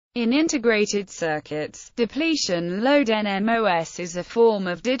In integrated circuits, depletion-load NMOS is a form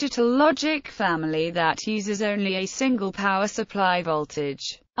of digital logic family that uses only a single power supply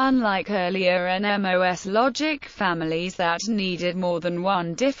voltage. Unlike earlier NMOS logic families that needed more than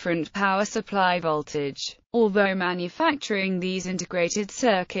one different power supply voltage. Although manufacturing these integrated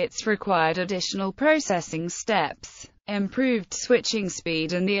circuits required additional processing steps, improved switching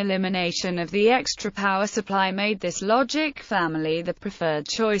speed and the elimination of the extra power supply made this logic family the preferred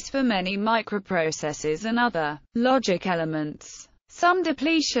choice for many microprocessors and other logic elements. Some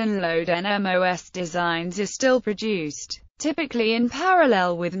depletion-load NMOS designs are still produced, typically in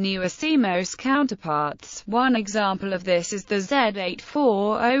parallel with newer CMOS counterparts. One example of this is the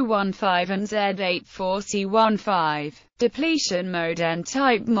Z84015 and Z84C15. Depletion-mode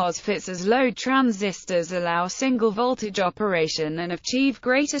N-type MOSFETs as load transistors allow single-voltage operation and achieve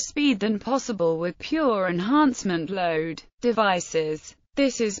greater speed than possible with pure enhancement load devices.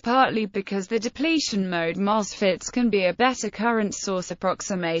 This is partly because the depletion-mode MOSFETs can be a better current source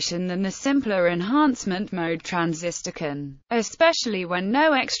approximation than the simpler enhancement mode transistor can, especially when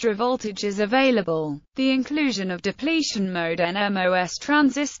no extra voltage is available. The inclusion of depletion-mode NMOS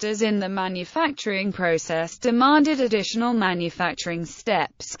transistors in the manufacturing process demanded additional manufacturing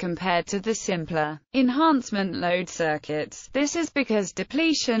steps compared to the simpler enhancement load circuits. This is because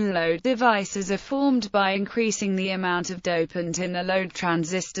depletion-load devices are formed by increasing the amount of dopant in the load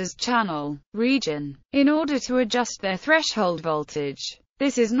transistor's channel region in order to adjust their threshold voltage.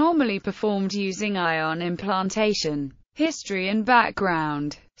 This is normally performed using ion implantation. History and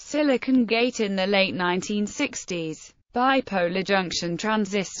background. Silicon gate. In the late 1960s, bipolar junction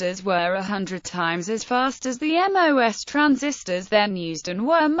transistors were 100 times as fast as the MOS transistors then used and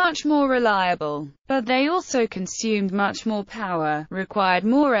were much more reliable. But they also consumed much more power, required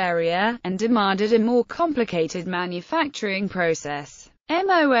more area, and demanded a more complicated manufacturing process.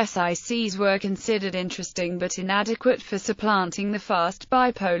 MOS ICs were considered interesting but inadequate for supplanting the fast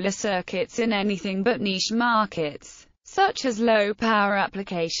bipolar circuits in anything but niche markets, such as low-power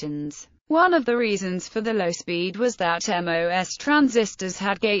applications. One of the reasons for the low speed was that MOS transistors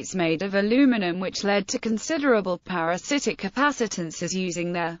had gates made of aluminum, which led to considerable parasitic capacitances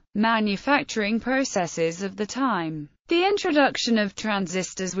using the manufacturing processes of the time. The introduction of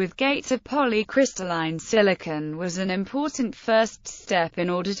transistors with gates of polycrystalline silicon was an important first step in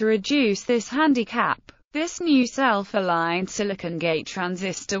order to reduce this handicap. This new self-aligned silicon gate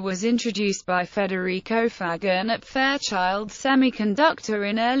transistor was introduced by Federico Fagan at Fairchild Semiconductor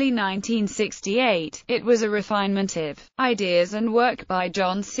in early 1968. It was a refinement of ideas and work by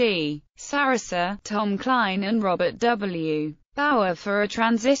John C. Sarasa, Tom Klein and Robert W. Bauer for a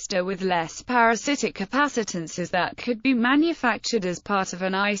transistor with less parasitic capacitances that could be manufactured as part of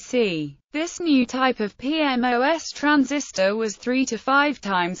an IC. This new type of PMOS transistor was 3 to 5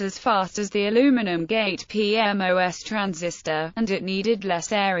 times as fast as the aluminum gate PMOS transistor, and it needed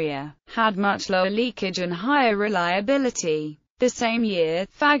less area, had much lower leakage and higher reliability. The same year,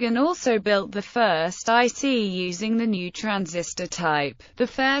 Fagan also built the first IC using the new transistor type, the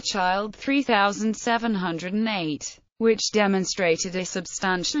Fairchild 3708. Which demonstrated a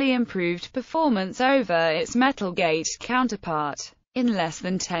substantially improved performance over its metal gate counterpart. In less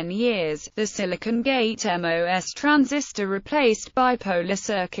than 10 years, the silicon gate MOS transistor replaced bipolar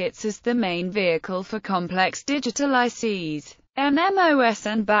circuits as the main vehicle for complex digital ICs. NMOS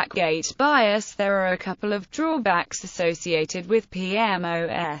and backgate bias. There are a couple of drawbacks associated with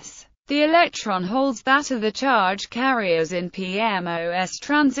PMOS. The electron holes that are the charge carriers in PMOS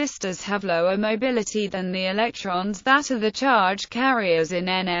transistors have lower mobility than the electrons that are the charge carriers in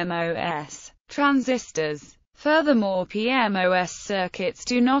NMOS transistors. Furthermore, PMOS circuits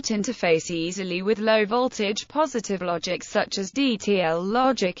do not interface easily with low-voltage positive logic such as DTL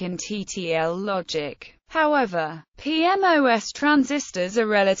logic and TTL logic. However, PMOS transistors are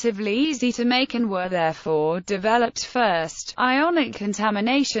relatively easy to make and were therefore developed first. Ionic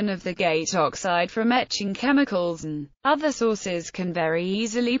contamination of the gate oxide from etching chemicals and other sources can very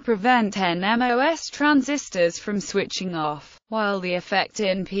easily prevent NMOS transistors from switching off, while the effect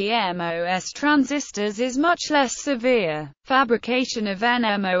in PMOS transistors is much less severe. Fabrication of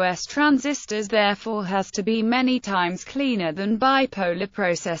NMOS transistors therefore has to be many times cleaner than bipolar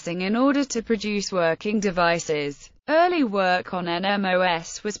processing in order to produce working devices. Early work on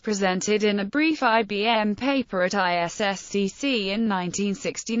NMOS was presented in a brief IBM paper at ISSCC in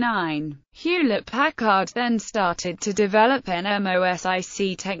 1969. Hewlett-Packard then started to develop NMOS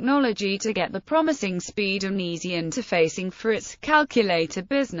IC technology to get the promising speed and easy interfacing for its calculator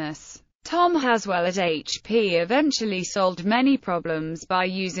business. Tom Haswell at HP eventually solved many problems by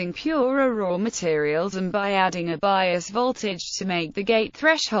using purer raw materials and by adding a bias voltage to make the gate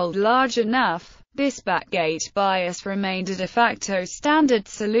threshold large enough. This backgate bias remained a de facto standard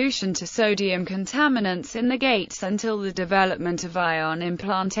solution to sodium contaminants in the gates until the development of ion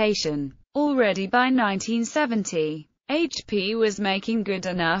implantation. Already by 1970, HP was making good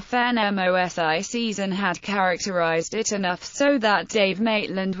enough NMOS ICs and had characterized it enough so that Dave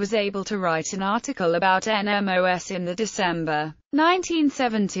Maitland was able to write an article about NMOS in the December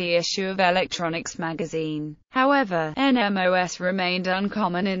 1970 issue of Electronics magazine. However, NMOS remained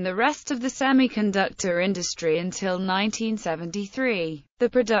uncommon in the rest of the semiconductor industry until 1973. The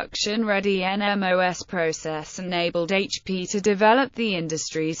production-ready NMOS process enabled HP to develop the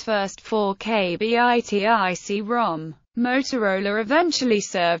industry's first 4K bit IC-ROM. Motorola eventually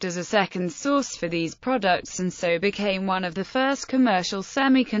served as a second source for these products and so became one of the first commercial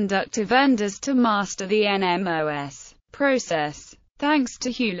semiconductor vendors to master the NMOS process, thanks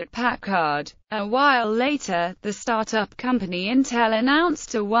to Hewlett-Packard. A while later, the startup company Intel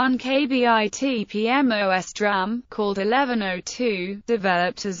announced a 1 kbit PMOS DRAM, called 1102,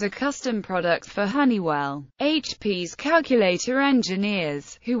 developed as a custom product for Honeywell. HP's calculator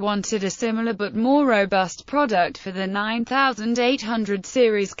engineers, who wanted a similar but more robust product for the 9800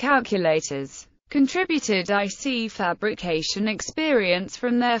 series calculators, contributed IC fabrication experience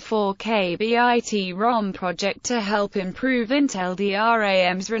from their 4K bit ROM project to help improve Intel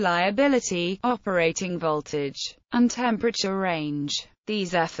DRAM's reliability, operating voltage, and temperature range.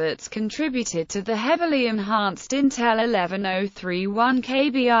 These efforts contributed to the heavily enhanced Intel 1103 1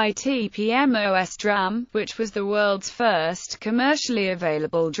 kbit PMOS DRAM, which was the world's first commercially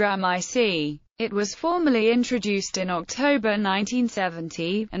available DRAM IC. It was formally introduced in October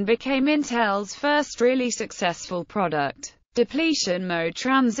 1970, and became Intel's first really successful product. Depletion-mode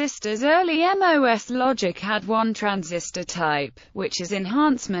transistors. Early MOS logic had one transistor type, which is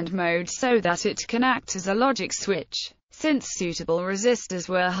enhancement mode so that it can act as a logic switch. Since suitable resistors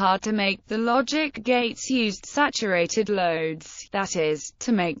were hard to make, the logic gates used saturated loads, that is,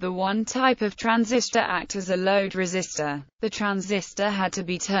 to make the one type of transistor act as a load resistor. The transistor had to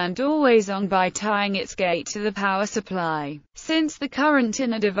be turned always on by tying its gate to the power supply. Since the current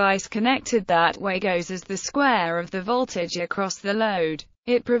in a device connected that way goes as the square of the voltage across the load,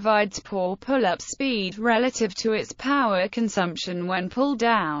 it provides poor pull-up speed relative to its power consumption when pulled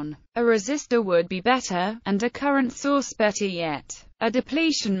down. A resistor would be better, and a current source better yet. A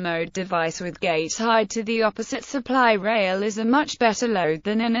depletion mode device with gate tied to the opposite supply rail is a much better load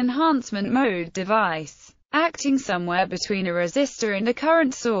than an enhancement mode device, acting somewhere between a resistor and a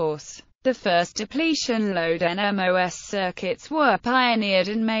current source. The first depletion-load NMOS circuits were pioneered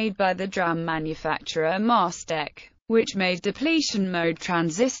and made by the DRAM manufacturer MOSTEC, which made depletion-mode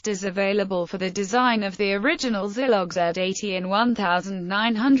transistors available for the design of the original Zilog Z80 in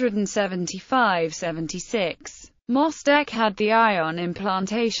 1975-76. MOSTEC had the ion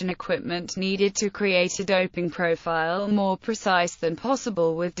implantation equipment needed to create a doping profile more precise than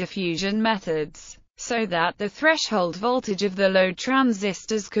possible with diffusion methods, so that the threshold voltage of the load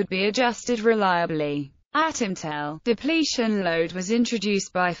transistors could be adjusted reliably. At Intel, depletion load was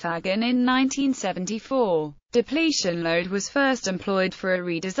introduced by Fagan in 1974. Depletion load was first employed for a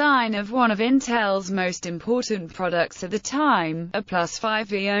redesign of one of Intel's most important products at the time, a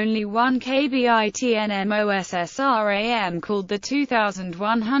 +5V only 1 kbit NMOS SRAM called the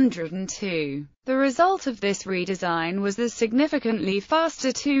 2102. The result of this redesign was the significantly faster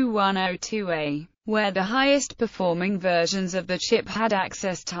 2102A, where the highest performing versions of the chip had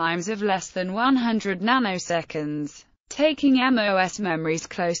access times of less than 100 nanoseconds, taking MOS memories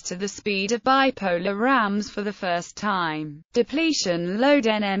close to the speed of bipolar RAMs for the first time. Depletion-load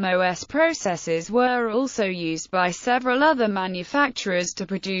NMOS processes were also used by several other manufacturers to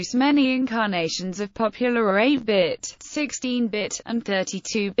produce many incarnations of popular 8-bit, 16-bit, and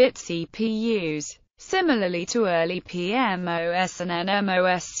 32-bit CPUs. Similarly to early PMOS and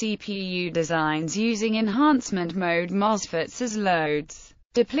NMOS CPU designs using enhancement mode MOSFETs as loads.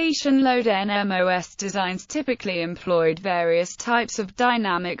 Depletion-load NMOS designs typically employed various types of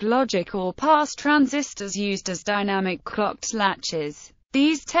dynamic logic or pass transistors used as dynamic clocked latches.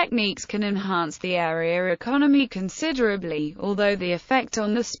 These techniques can enhance the area economy considerably, although the effect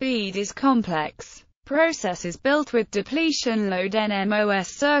on the speed is complex. Processes built with depletion-load NMOS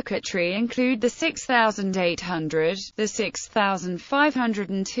circuitry include the 6800, the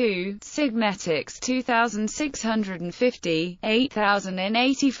 6502, Sigmetics 2650,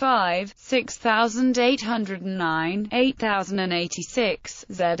 8085, 6809, 8086,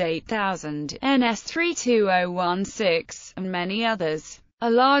 Z8000, NS32016, and many others. A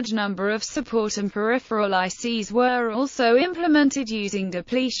large number of support and peripheral ICs were also implemented using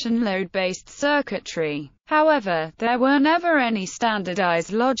depletion-load-based circuitry. However, there were never any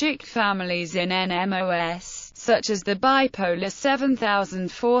standardized logic families in NMOS, such as the bipolar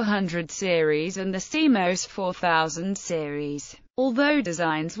 7400 series and the CMOS 4000 series. Although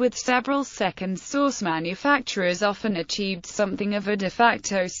designs with several second source manufacturers often achieved something of a de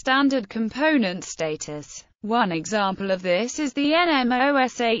facto standard component status. One example of this is the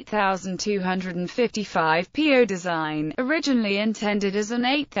NMOS 8255 PO design, originally intended as an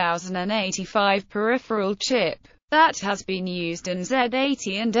 8085 peripheral chip, that has been used in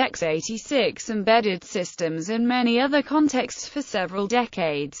Z80 and X86 embedded systems in many other contexts for several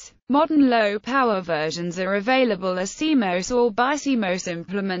decades. Modern low-power versions are available as CMOS or BiCMOS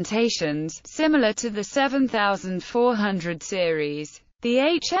implementations, similar to the 7400 series. The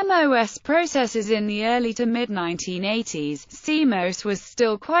HMOS processors in the early to mid-1980s, CMOS was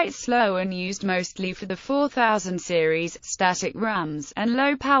still quite slow and used mostly for the 4000 series, static RAMs, and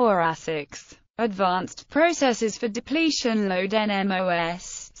low-power ASICs. Advanced processors for depletion-load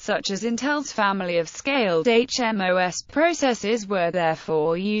NMOS, such as Intel's family of scaled HMOS processors, were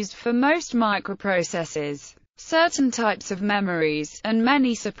therefore used for most microprocessors, certain types of memories, and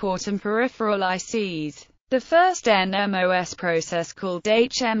many support and peripheral ICs. The first NMOS process, called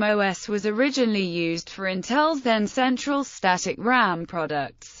HMOS, was originally used for Intel's then Central Static RAM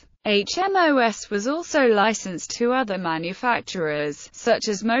products. HMOS was also licensed to other manufacturers, such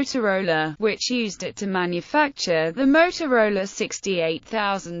as Motorola, which used it to manufacture the Motorola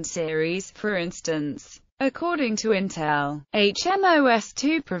 68000 series, for instance. According to Intel,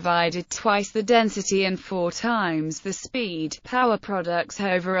 HMOS-2 provided twice the density and 4 times the speed, power products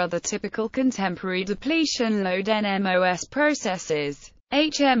over other typical contemporary depletion-load NMOS processors.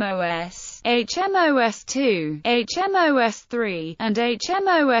 HMOS, HMOS-2, HMOS-3, and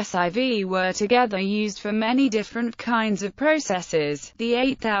HMOS-IV were together used for many different kinds of processors: the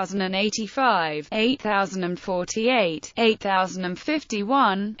 8085, 8048,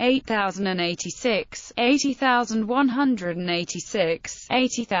 8051, 8086, 80186,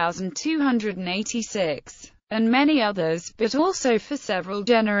 80286, and many others, but also for several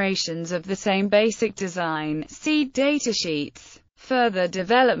generations of the same basic design. See datasheets. Further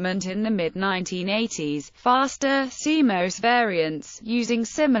development in the mid-1980s, faster CMOS variants, using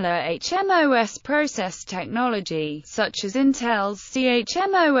similar HMOS process technology, such as Intel's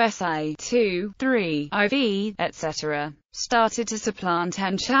CHMOS I2, 3, IV, etc., started to supplant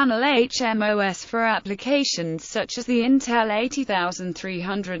N-channel HMOS for applications such as the Intel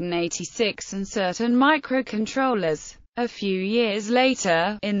 80386 and certain microcontrollers. A few years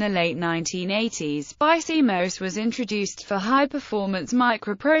later, in the late 1980s, BiCMOS was introduced for high-performance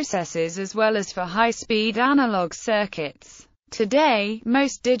microprocessors as well as for high-speed analog circuits. Today,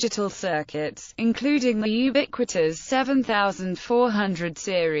 most digital circuits, including the ubiquitous 7400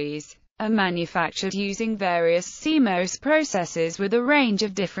 series, are manufactured using various CMOS processors with a range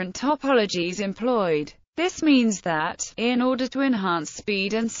of different topologies employed. This means that, in order to enhance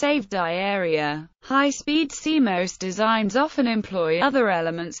speed and save die area, high-speed CMOS designs often employ other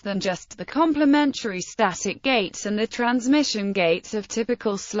elements than just the complementary static gates and the transmission gates of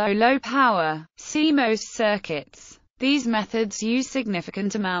typical slow low-power CMOS circuits. These methods use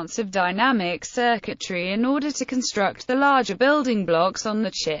significant amounts of dynamic circuitry in order to construct the larger building blocks on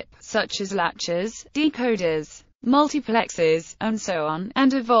the chip, such as latches, decoders, multiplexers, and so on,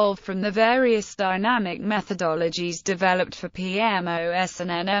 and evolved from the various dynamic methodologies developed for PMOS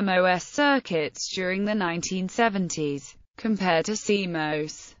and NMOS circuits during the 1970s. Compared to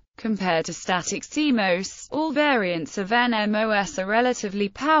CMOS. Compared to static CMOS, all variants of NMOS are relatively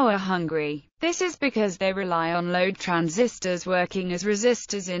power-hungry. This is because they rely on load transistors working as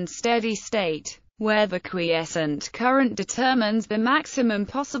resistors in steady state, where the quiescent current determines the maximum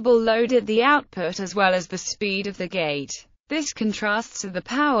possible load at the output as well as the speed of the gate. This contrasts to the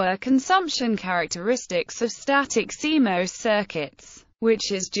power consumption characteristics of static CMOS circuits,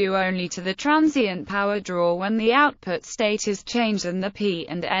 which is due only to the transient power draw when the output state is changed and the P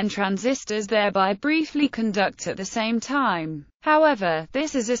and N transistors thereby briefly conduct at the same time. However,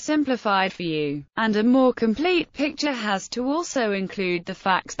 this is a simplified view, and a more complete picture has to also include the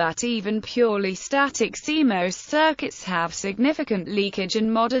fact that even purely static CMOS circuits have significant leakage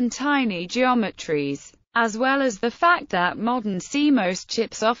in modern tiny geometries, as well as the fact that modern CMOS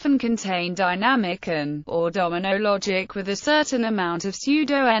chips often contain dynamic or domino logic with a certain amount of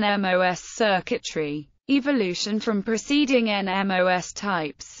pseudo-NMOS circuitry. Evolution from preceding NMOS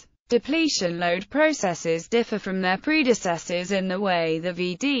types. Depletion load processes differ from their predecessors in the way the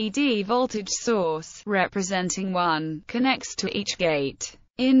VDD voltage source, representing 1, connects to each gate.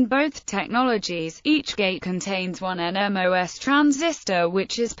 In both technologies, each gate contains one NMOS transistor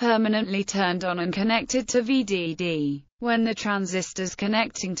which is permanently turned on and connected to VDD. When the transistors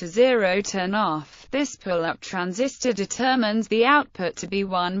connecting to 0 turn off, this pull-up transistor determines the output to be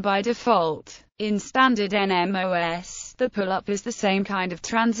 1 by default. In standard NMOS, the pull-up is the same kind of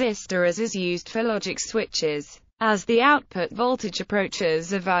transistor as is used for logic switches. As the output voltage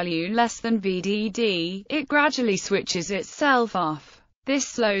approaches a value less than VDD, it gradually switches itself off. This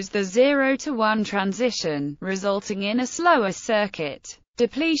slows the 0 to 1 transition, resulting in a slower circuit.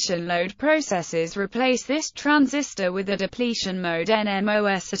 Depletion load processes replace this transistor with a depletion mode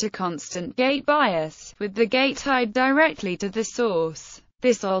NMOS at a constant gate bias, with the gate tied directly to the source.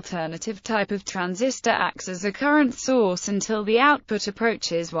 This alternative type of transistor acts as a current source until the output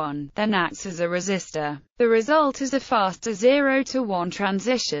approaches 1, then acts as a resistor. The result is a faster 0 to 1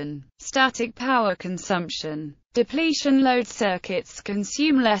 transition. Static power consumption. Depletion load circuits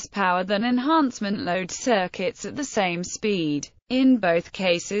consume less power than enhancement load circuits at the same speed. In both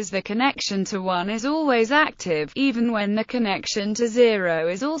cases the connection to 1 is always active, even when the connection to 0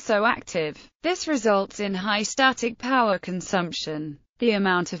 is also active. This results in high static power consumption. The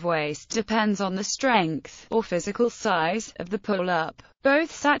amount of waste depends on the strength, or physical size, of the pull-up.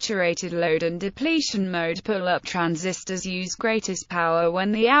 Both saturated load and depletion mode pull-up transistors use greatest power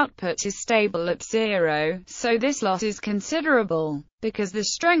when the output is stable at 0, so this loss is considerable. Because the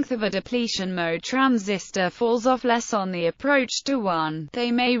strength of a depletion mode transistor falls off less on the approach to 1,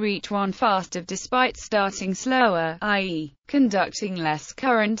 they may reach 1 faster despite starting slower, i.e., conducting less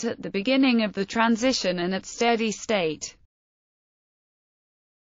current at the beginning of the transition and at steady state.